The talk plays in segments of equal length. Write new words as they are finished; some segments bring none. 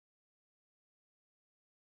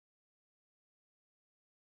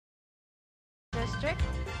district.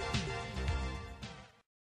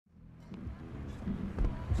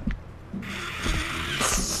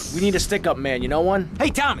 We need a stick-up man, you know one? Hey,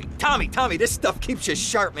 Tommy, this stuff keeps you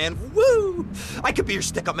sharp, man. Woo! I could be your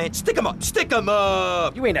stick-up man. Stick 'em up, stick 'em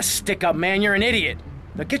up! You ain't a stick-up man, you're an idiot.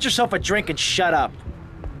 Now get yourself a drink and shut up.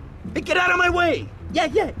 Hey, get out of my way! Yeah,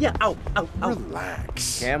 ow.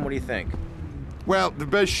 Relax. Cam, what do you think? Well, the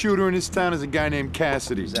best shooter in this town is a guy named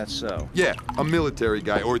Cassidy. Is that so? Yeah, a military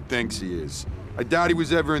guy, or thinks he is. I doubt he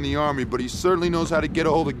was ever in the army, but he certainly knows how to get a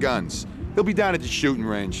hold of guns. He'll be down at the shooting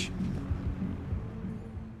range.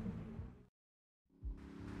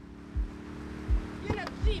 Unit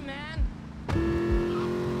C, man.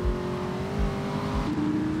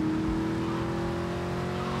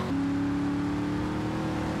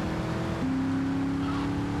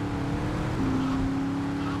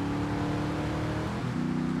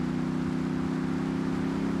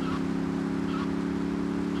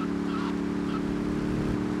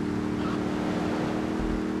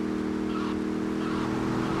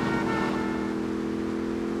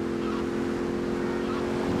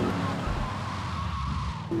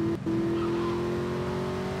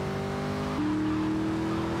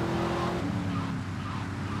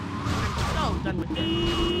 I'm so done with this.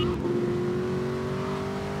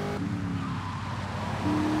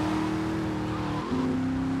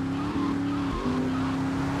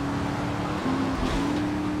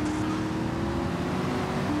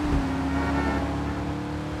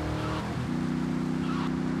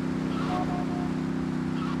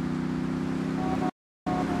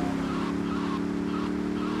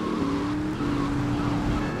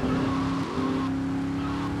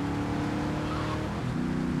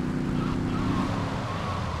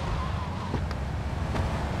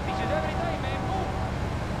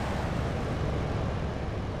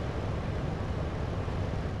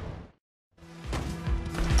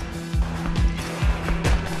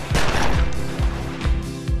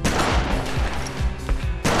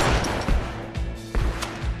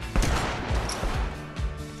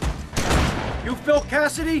 You Phil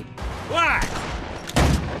Cassidy? What?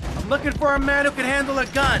 I'm looking for a man who can handle a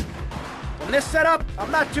gun. From this setup,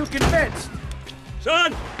 I'm not too convinced.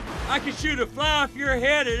 Son, I can shoot a fly off your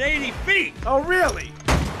head at 80 feet. Oh, really?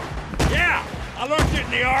 Yeah, I learned it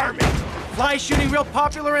in the Army. Fly shooting real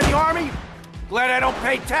popular in the Army? Glad I don't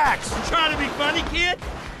pay tax. You trying to be funny, kid?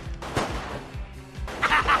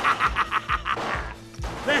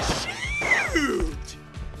 Let's shoot!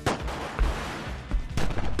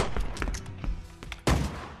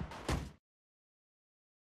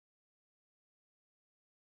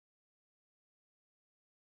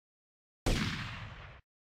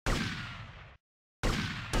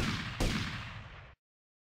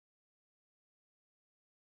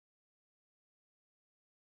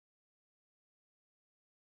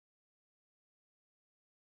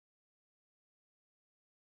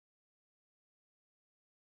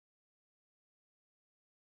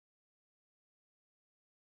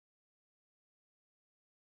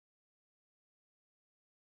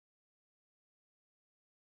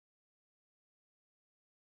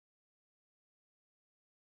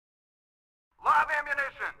 Live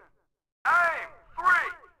ammunition. Aim. 3,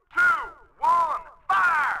 2, 1,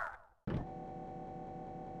 fire!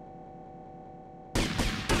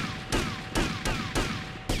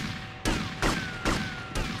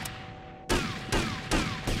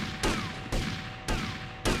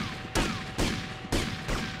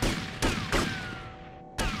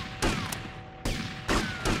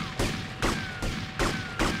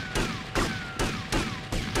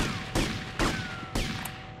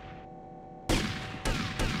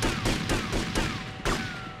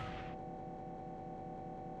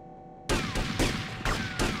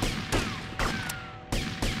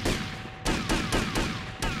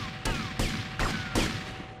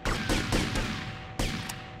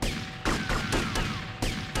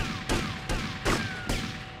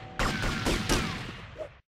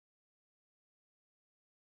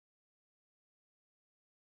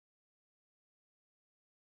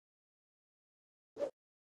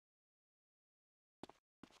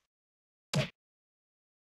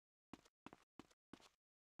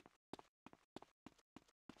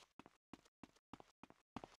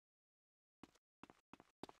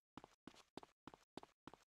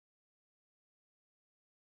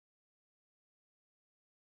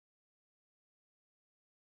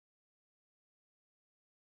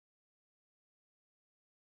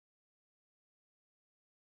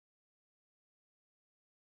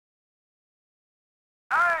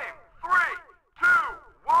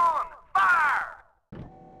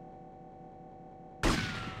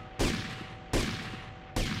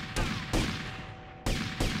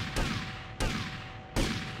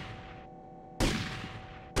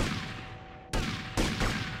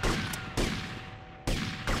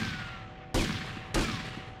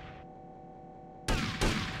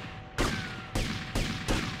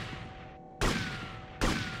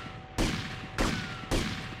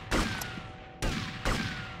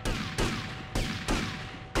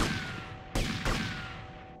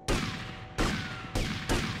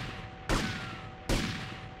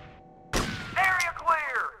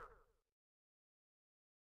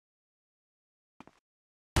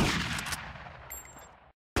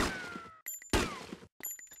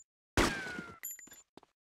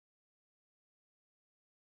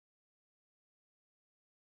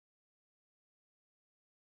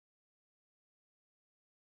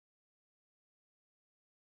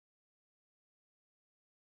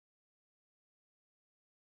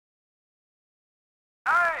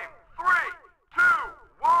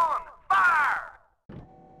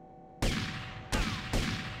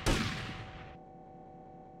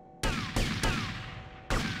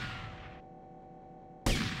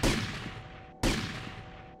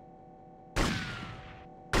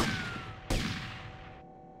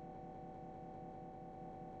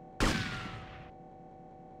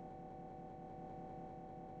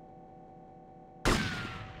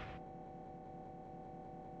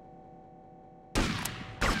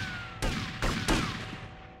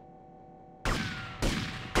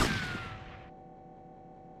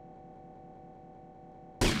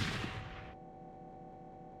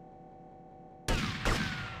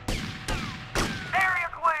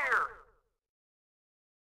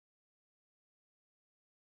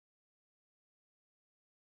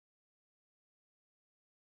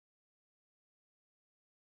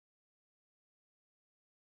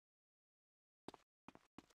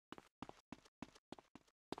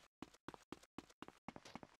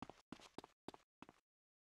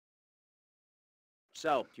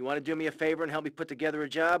 So, you want to do me a favor and help me put together a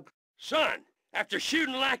job? Son, after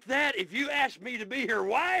shooting like that, if you asked me to be your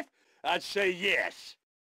wife, I'd say yes.